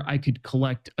where I could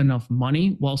collect enough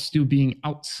money while still being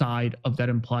outside of that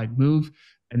implied move.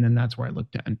 And then that's where I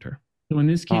looked to enter. So in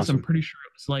this case, awesome. I'm pretty sure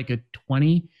it was like a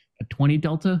 20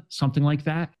 delta, something like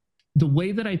that. The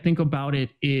way that I think about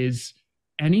it is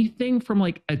anything from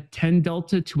like a 10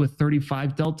 delta to a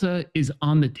 35 delta is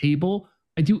on the table.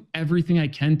 I do everything I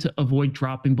can to avoid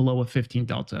dropping below a 15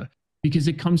 delta, because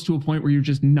it comes to a point where you're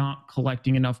just not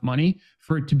collecting enough money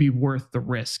for it to be worth the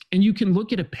risk. And you can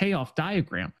look at a payoff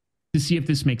diagram to see if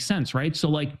this makes sense, right? So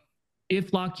like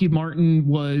if Lockheed Martin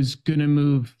was going to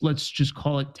move, let's just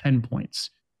call it 10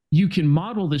 points, you can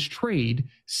model this trade,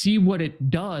 see what it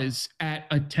does at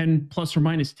a 10 plus or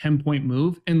minus 10 point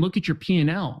move, and look at your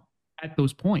P&L at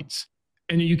those points.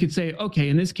 And you could say, okay,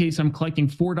 in this case, I'm collecting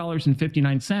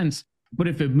 $4.59. But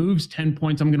if it moves 10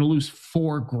 points, I'm going to lose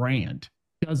 $4,000.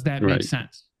 Does that make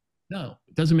sense? No,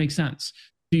 it doesn't make sense.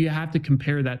 So you have to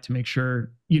compare that to make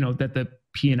sure, that the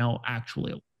P&L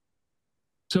actually.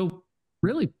 So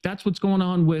really, that's what's going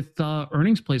on with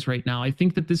earnings plays right now. I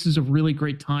think that this is a really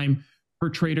great time for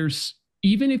traders.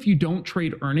 Even if you don't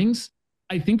trade earnings,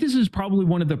 I think this is probably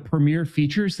one of the premier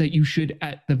features that you should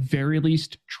at the very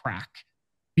least track.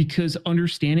 Because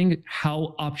understanding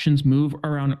how options move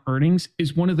around earnings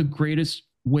is one of the greatest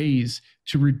ways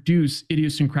to reduce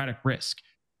idiosyncratic risk,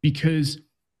 because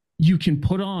you can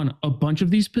put on a bunch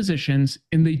of these positions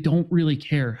and they don't really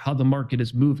care how the market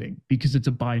is moving because it's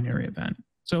a binary event.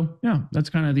 So yeah, that's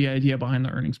kind of the idea behind the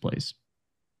earnings plays.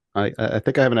 I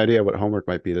think I have an idea what homework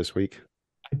might be this week.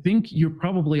 I think you're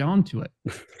probably onto it.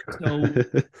 So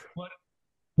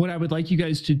what I would like you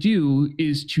guys to do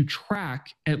is to track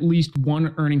at least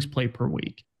one earnings play per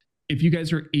week. If you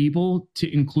guys are able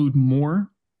to include more,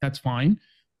 that's fine.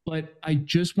 But I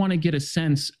just want to get a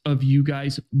sense of you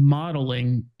guys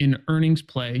modeling an earnings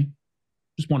play,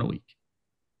 just one a week.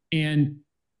 And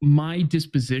my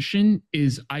disposition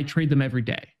is I trade them every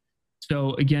day.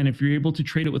 So again, if you're able to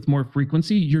trade it with more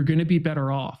frequency, you're going to be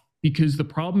better off. Because the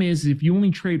problem is if you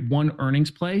only trade one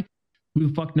earnings play, who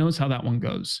the fuck knows how that one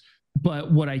goes?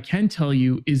 But what I can tell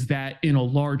you is that in a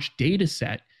large data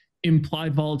set,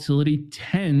 implied volatility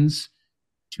tends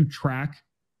to track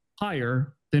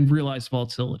higher than realized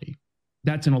volatility.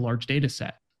 That's in a large data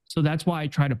set. So that's why I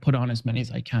try to put on as many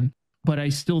as I can. But I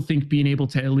still think being able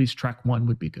to at least track one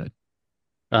would be good.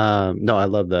 No, I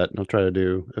love that. I'll try to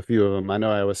do a few of them. I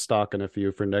know I was stocking a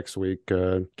few for next week,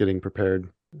 getting prepared.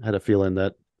 I had a feeling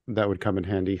that would come in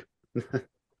handy.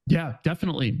 Yeah,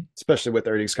 definitely. Especially with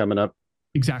earnings coming up.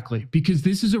 Exactly. Because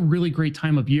this is a really great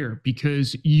time of year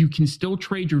because you can still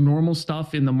trade your normal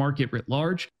stuff in the market writ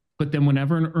large. But then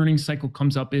whenever an earnings cycle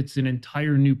comes up, it's an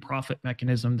entire new profit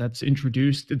mechanism that's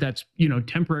introduced that's,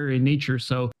 temporary in nature.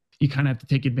 So you kind of have to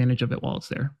take advantage of it while it's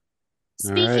there.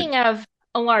 Speaking of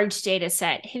a large data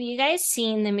set, have you guys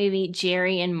seen the movie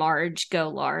Jerry and Marge Go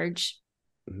Large?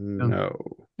 No.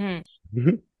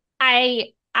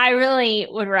 I I really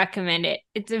would recommend it.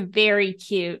 It's a very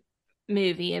cute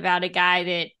movie about a guy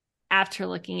that, after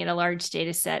looking at a large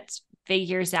data set,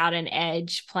 figures out an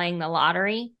edge playing the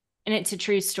lottery. And it's a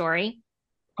true story.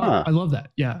 Huh. I love that.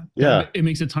 Yeah. Yeah. It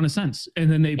makes a ton of sense.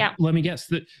 And then Yeah. let me guess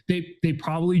that they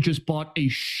probably just bought a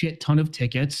shit ton of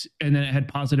tickets and then it had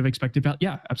positive expected value.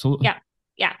 Yeah, absolutely. Yeah.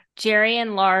 Yeah. Jerry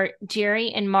and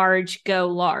Marge go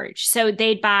large. So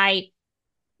they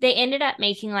ended up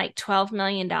making like $12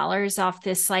 million off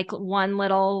this like one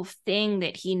little thing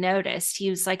that he noticed. He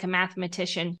was like a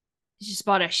mathematician. He just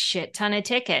bought a shit ton of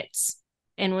tickets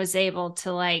and was able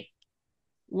to like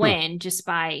win just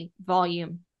by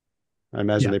volume. I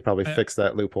imagine Yeah. they probably fixed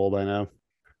that loophole by now.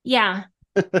 Yeah.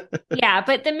 Yeah.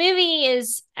 But the movie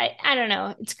is, I don't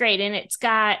know. It's great. And it's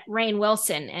got Rainn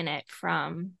Wilson in it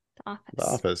from The Office. The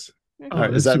Office. Mhm. All right,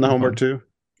 that's is that in the super homework fun. too?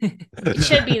 It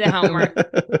should be the homework.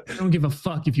 I don't give a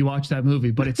fuck if you watch that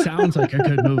movie, but it sounds like a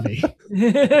good movie.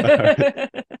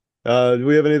 Do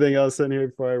we have anything else in here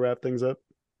before I wrap things up?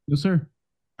 No, sir.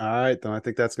 All right, then I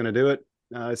think that's going to do it.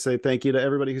 I say thank you to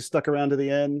everybody who stuck around to the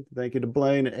end. Thank you to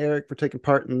Blaine and Eric for taking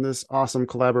part in this awesome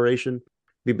collaboration.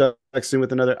 Be back soon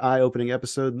with another eye-opening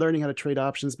episode, learning how to trade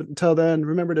options. But until then,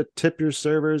 remember to tip your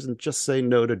servers and just say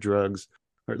no to drugs,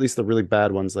 or at least the really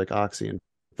bad ones like Oxy and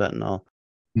fentanyl.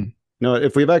 No,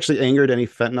 if we've actually angered any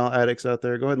fentanyl addicts out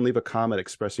there, go ahead and leave a comment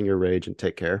expressing your rage and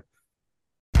take care.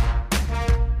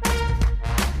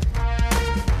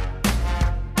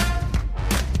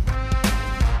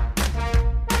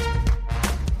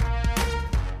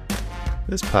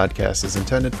 This podcast is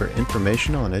intended for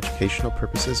informational and educational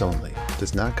purposes only. It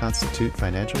does not constitute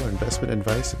financial or investment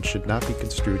advice and should not be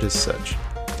construed as such.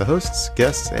 The hosts,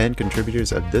 guests, and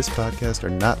contributors of this podcast are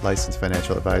not licensed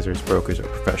financial advisors, brokers, or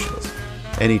professionals.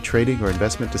 Any trading or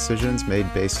investment decisions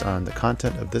made based on the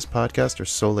content of this podcast are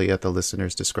solely at the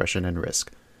listener's discretion and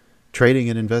risk. Trading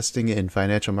and investing in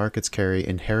financial markets carry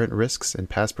inherent risks, and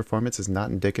past performance is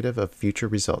not indicative of future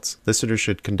results. Listeners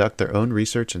should conduct their own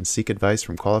research and seek advice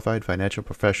from qualified financial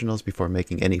professionals before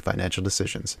making any financial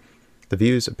decisions. The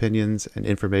views, opinions, and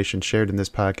information shared in this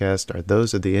podcast are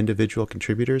those of the individual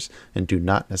contributors and do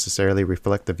not necessarily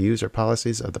reflect the views or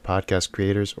policies of the podcast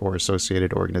creators or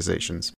associated organizations.